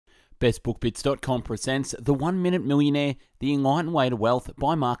BestBookBits.com presents The 1 Minute Millionaire, The Enlightened Way to Wealth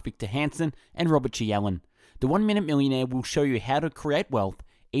by Mark Victor Hansen and Robert G. Allen. The 1 Minute Millionaire will show you how to create wealth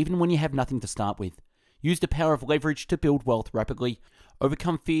even when you have nothing to start with. Use the power of leverage to build wealth rapidly.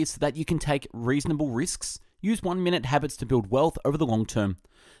 Overcome fears so that you can take reasonable risks. Use 1-minute habits to build wealth over the long term.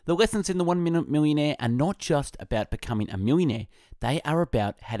 The lessons in The 1 Minute Millionaire are not just about becoming a millionaire. They are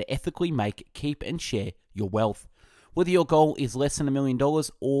about how to ethically make, keep, and share your wealth. Whether your goal is less than $1 million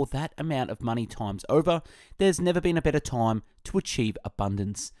or that amount of money times over, there's never been a better time to achieve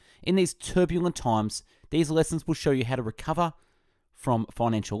abundance. In these turbulent times, these lessons will show you how to recover from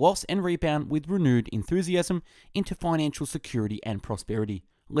financial loss and rebound with renewed enthusiasm into financial security and prosperity.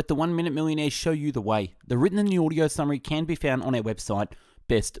 Let the 1 Minute Millionaire show you the way. The written and the audio summary can be found on our website,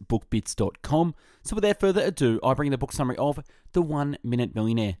 bestbookbits.com. So without further ado, I bring the book summary of The 1 Minute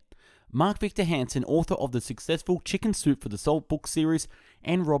Millionaire. Mark Victor Hansen, author of the successful Chicken Soup for the Soul book series,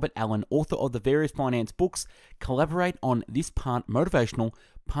 and Robert Allen, author of the various finance books, collaborate on this part motivational,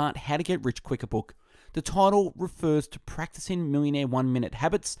 part how to get rich quicker book. The title refers to practicing millionaire 1-minute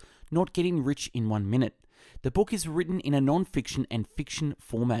habits, not getting rich in 1 minute. The book is written in a non-fiction and fiction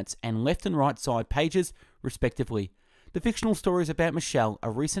formats and left and right side pages, respectively. The fictional story is about Michelle, a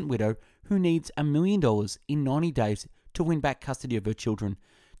recent widow who needs $1 million in 90 days to win back custody of her children,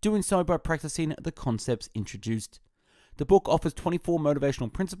 doing so by practicing the concepts introduced. The book offers 24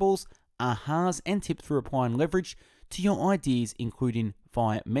 motivational principles, ahas, and tips for applying leverage to your ideas, including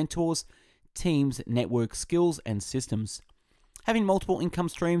via mentors, teams, network skills, and systems. Having multiple income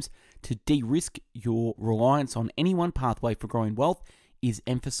streams to de-risk your reliance on any one pathway for growing wealth is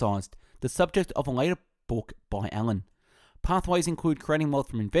emphasized, the subject of a later book by Allen. Pathways include creating wealth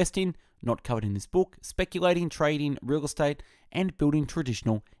from investing, not covered in this book, speculating, trading, real estate, and building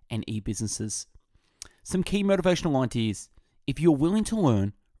traditional and e-businesses. Some key motivational ideas. If you're willing to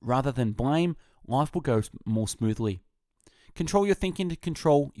learn rather than blame, life will go more smoothly. Control your thinking to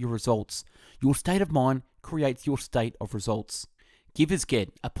control your results. Your state of mind creates your state of results. Give as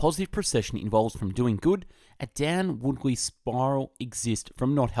get. A positive procession involves from doing good. A downwardly spiral exists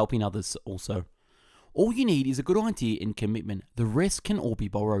from not helping others also. All you need is a good idea and commitment. The rest can all be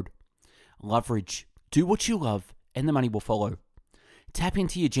borrowed. Leverage. Do what you love and the money will follow. Tap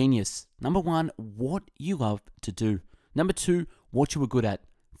into your genius. Number 1, what you love to do. Number 2, what you are good at.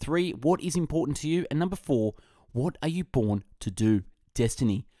 3, what is important to you. And number 4, what are you born to do?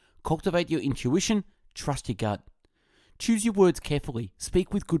 Destiny. Cultivate your intuition. Trust your gut. Choose your words carefully.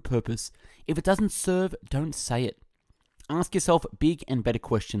 Speak with good purpose. If it doesn't serve, don't say it. Ask yourself big and better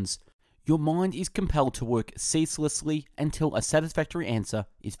questions. Your mind is compelled to work ceaselessly until a satisfactory answer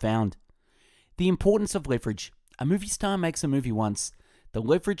is found. The importance of leverage. A movie star makes a movie once. The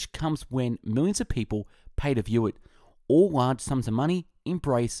leverage comes when millions of people pay to view it. All large sums of money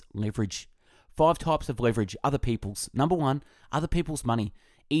embrace leverage. 5 types of leverage. Other people's. Number 1, other people's money,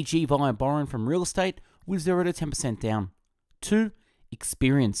 e.g. via borrowing from real estate with 0 to 10% down. 2,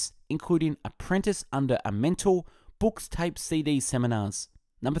 experience, including apprentice under a mentor, books, tapes, CDs, seminars.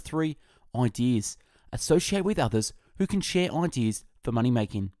 Number 3, ideas. Associate with others who can share ideas for money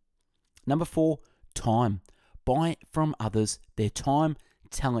making. Number 4, time. Buy from others their time,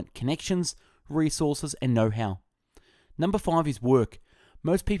 talent, connections, resources, and know-how. Number 5 is work.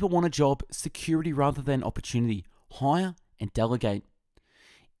 Most people want a job, security rather than opportunity. Hire and delegate.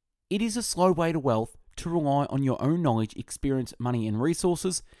 It is a slow way to wealth to rely on your own knowledge, experience, money, and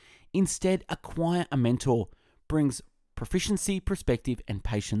resources. Instead, acquire a mentor. Brings proficiency, perspective, and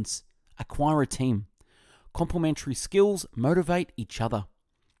patience. Acquire a team. Complementary skills motivate each other.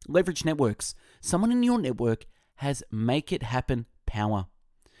 Leverage networks. Someone in your network has make it happen power.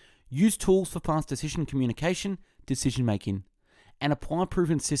 Use tools for fast decision communication, decision making, and apply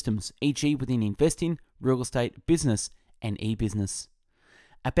proven systems, e.g. within investing, real estate, business, and e-business.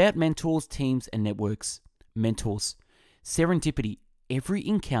 About mentors, teams, and networks. Mentors. Serendipity. Every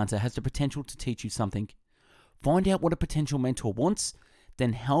encounter has the potential to teach you something. Find out what a potential mentor wants,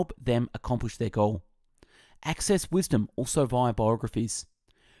 then help them accomplish their goal. Access wisdom, also via biographies.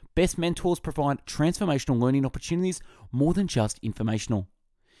 Best mentors provide transformational learning opportunities more than just informational.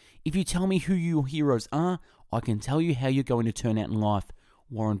 If you tell me who your heroes are, I can tell you how you're going to turn out in life.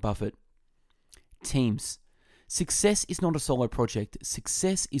 Warren Buffett. Teams. Success is not a solo project.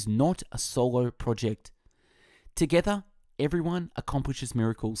 Success is not a solo project. Together, everyone accomplishes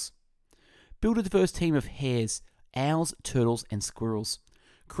miracles. Build a diverse team of hares, owls, turtles, and squirrels.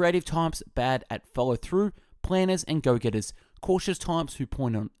 Creative types bad at follow-through, planners and go-getters. Cautious types who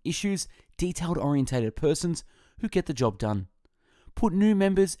point on issues, detailed-orientated persons who get the job done. Put new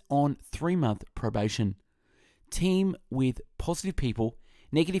members on 3-month probation. Team with positive people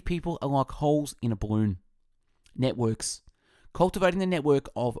Negative people are like holes in a balloon. Networks. Cultivating the network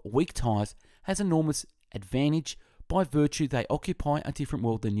of weak ties has enormous advantage by virtue they occupy a different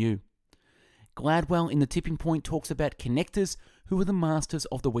world than you. Gladwell in The Tipping Point talks about connectors who are the masters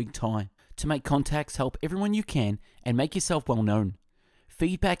of the weak tie. To make contacts, help everyone you can and make yourself well known.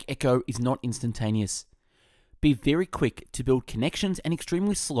 Feedback echo is not instantaneous. Be very quick to build connections and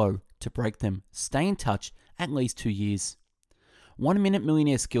extremely slow to break them. Stay in touch at least 2 years. 1 Minute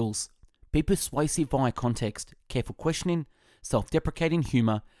Millionaire skills. Be persuasive via context, careful questioning, self-deprecating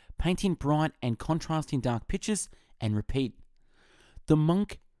humor, painting bright and contrasting dark pictures, and repeat. The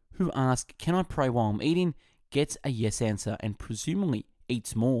monk who asks, "Can I pray while I'm eating?" gets a yes answer and presumably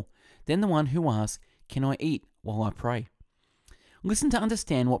eats more than the one who asks, "Can I eat while I pray?" Listen to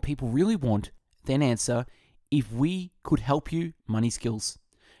understand what people really want, then answer, "If we could help you," money skills.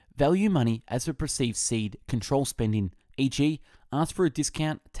 Value money as a perceived seed, control spending, e.g., ask for a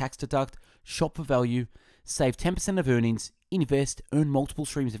discount, tax deduct, shop for value, save 10% of earnings, invest, earn multiple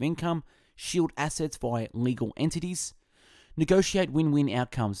streams of income, shield assets via legal entities, negotiate win-win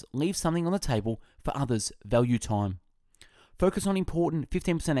outcomes, leave something on the table for others, value time. Focus on important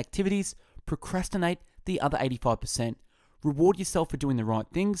 15% activities, procrastinate the other 85%, reward yourself for doing the right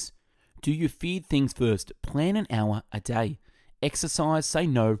things, do your feared things first, plan an hour a day, exercise, say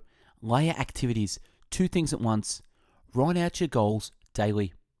no, layer activities, 2 things at once, write out your goals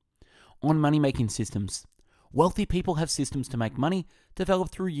daily. On money-making systems. Wealthy people have systems to make money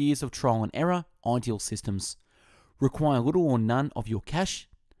developed through years of trial and error, ideal systems. Require little or none of your cash,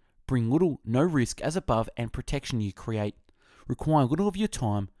 bring little, no risk as above and protection you create. Require little of your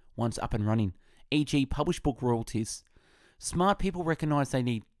time once up and running, e.g. published book royalties. Smart people recognize they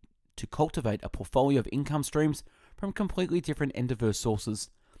need to cultivate a portfolio of income streams from completely different and diverse sources.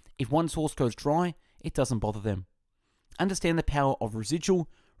 If one source goes dry, it doesn't bother them. Understand the power of residual,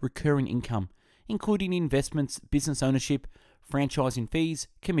 recurring income, including investments, business ownership, franchising fees,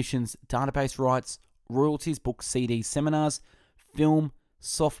 commissions, database rights, royalties, books, CDs, seminars, film,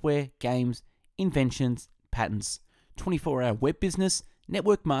 software, games, inventions, patents, 24-hour web business,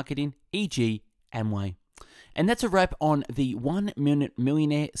 network marketing, e.g. Amway. And that's a wrap on the 1 Minute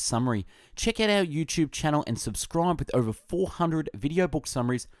Millionaire summary. Check out our YouTube channel and subscribe with over 400 video book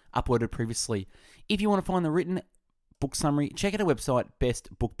summaries uploaded previously. If you want to find the written book summary, check out our website,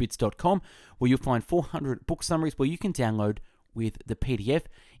 bestbookbits.com, where you'll find 400 book summaries where you can download with the PDF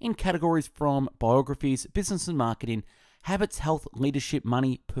in categories from biographies, business and marketing, habits, health, leadership,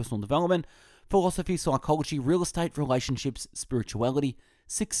 money, personal development, philosophy, psychology, real estate, relationships, spirituality,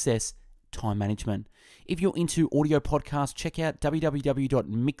 success, time management. If you're into audio podcasts, check out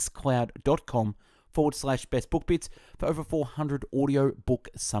www.mixcloud.com/bestbookbits for over 400 audio book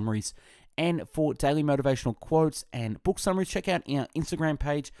summaries. And for daily motivational quotes and book summaries, check out our Instagram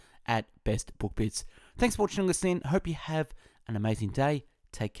page at bestbookbits. Thanks for watching and listening. Hope you have an amazing day.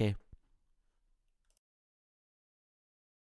 Take care.